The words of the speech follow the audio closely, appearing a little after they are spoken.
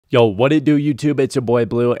Yo, what it do, YouTube? It's your boy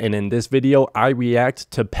Blue, and in this video I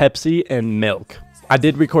react to Pepsi and milk. I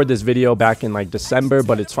did record this video back in like December,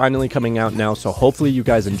 but it's finally coming out now, so hopefully you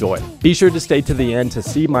guys enjoy. Be sure to stay to the end to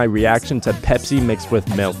see my reaction to Pepsi mixed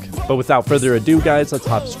with milk. But without further ado, guys, let's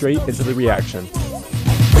hop straight into the reaction.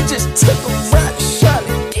 We just took a rap shot.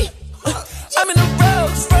 I'm in a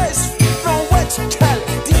Rolls Royce from what you call it.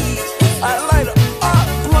 I light up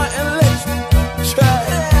blunt and let's try.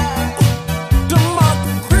 The mark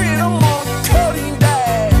green, I'm on codeine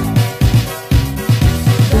diet.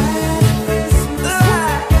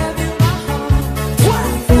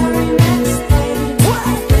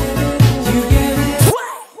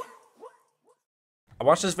 I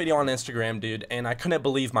watched this video on Instagram, dude, and I couldn't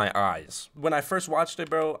believe my eyes. When I first watched it,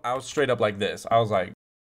 bro, I was straight up like this. I was like,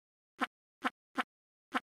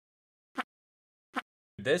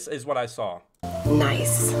 this is what I saw.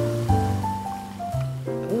 Nice.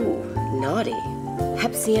 Ooh, naughty.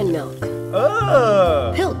 Pepsi and milk.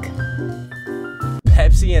 Pilk.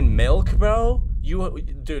 Pepsi and milk, bro?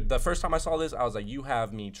 Dude, the first time I saw this, I was like, you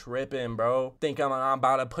have me tripping, bro. Think I'm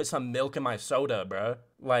about to put some milk in my soda, bro.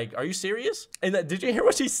 Like, are you serious? And did you hear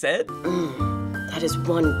what she said? That is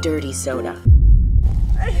one dirty soda.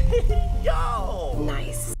 Yo!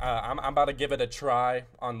 Nice. I'm about to give it a try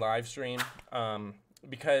on live stream.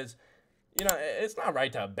 Because, you know, it's not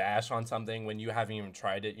right to bash on something when you haven't even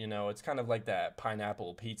tried it, you know. It's kind of like that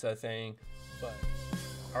pineapple pizza thing. But,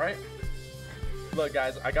 all right. Look,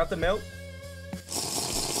 guys, I got the milk.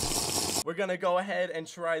 We're gonna go ahead and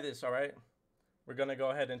try this, all right? We're gonna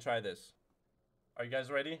go ahead and try this. Are you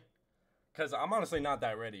guys ready? Because I'm honestly not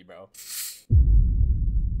that ready, bro.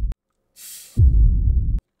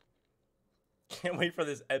 Can't wait for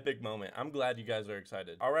this epic moment. I'm glad you guys are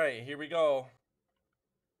excited. All right, here we go.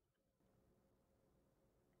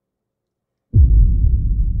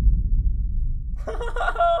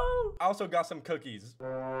 I also got some cookies.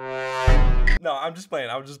 No, I'm just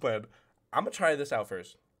playing. I'm gonna try this out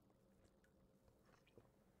first.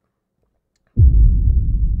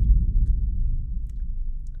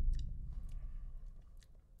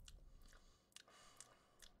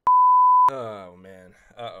 Oh man.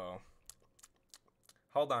 Uh-oh.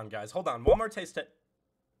 Hold on, guys. Hold on. One more taste test.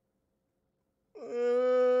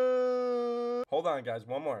 Hold on, guys.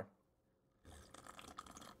 One more.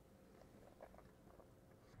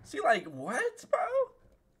 See, like, what, bro?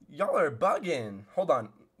 Y'all are bugging. Hold on.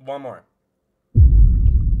 One more.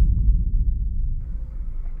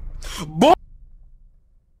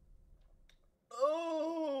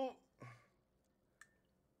 Oh.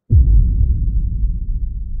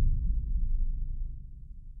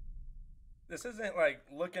 This isn't like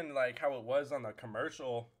looking like how it was on the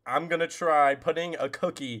commercial. I'm gonna try putting a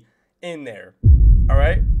cookie in there. All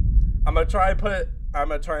right? I'm gonna try and put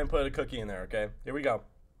a cookie in there, okay? Here we go.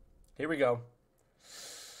 Here we go.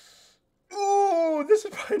 Ooh, this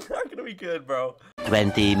is probably not gonna be good, bro.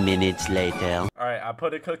 20 minutes later. All right, I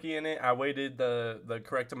put a cookie in it. I waited the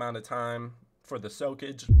correct amount of time for the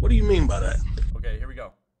soakage. What do you mean by that? Okay, here we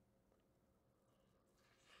go.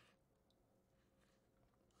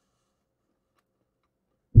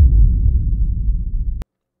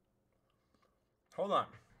 Hold on.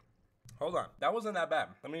 Hold on. That wasn't that bad.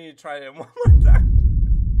 Let me try it one more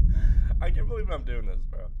time. I can't believe I'm doing this,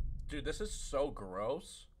 bro. Dude, this is so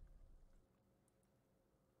gross.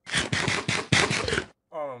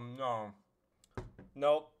 Oh, no.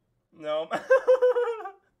 Nope. No.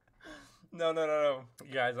 No.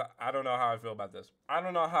 You guys, I don't know how I feel about this. I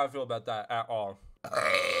don't know how I feel about that at all.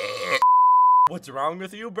 What's wrong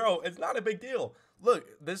with you, bro? It's not a big deal.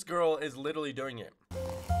 Look, this girl is literally doing it.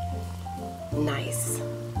 Nice.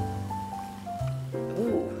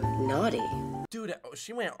 Ooh, naughty. Dude,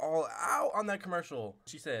 she went all out on that commercial.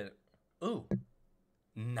 She said, ooh,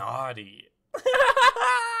 naughty.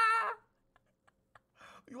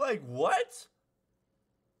 You like, what?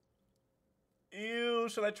 Ew,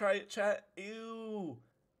 should I try it, chat? Ew.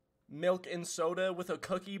 Milk and soda with a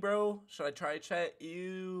cookie, bro? Should I try it, chat?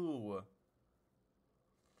 Ew.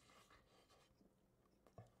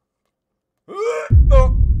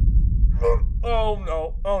 Oh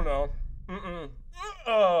no. Oh no.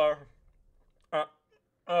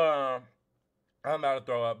 I'm about to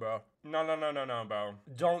throw up, bro. No, bro.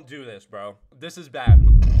 Don't do this, bro. This is bad.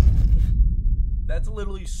 That's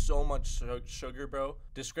literally so much sugar, bro.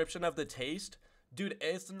 Description of the taste. Dude,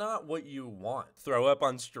 it's not what you want. Throw up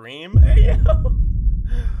on stream? Hey, yo.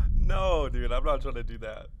 No, dude, I'm not trying to do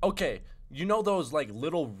that. Okay, you know those like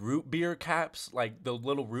little root beer caps? Like the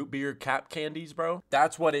little root beer cap candies, bro?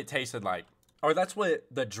 That's what it tasted like. Or that's what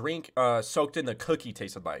the drink soaked in the cookie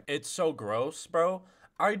tasted like. It's so gross, bro.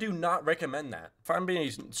 I do not recommend that. If I'm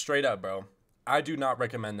being straight up, bro, I do not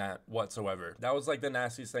recommend that whatsoever. That was like the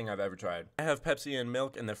nastiest thing I've ever tried. I have Pepsi and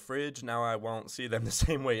milk in the fridge. Now I won't see them the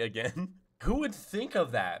same way again. Who would think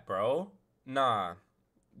of that, bro? Nah,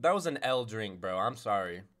 that was an L drink, bro. I'm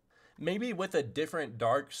sorry. Maybe with a different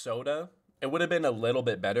dark soda, it would have been a little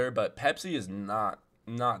bit better, but Pepsi is not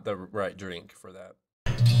the right drink for that.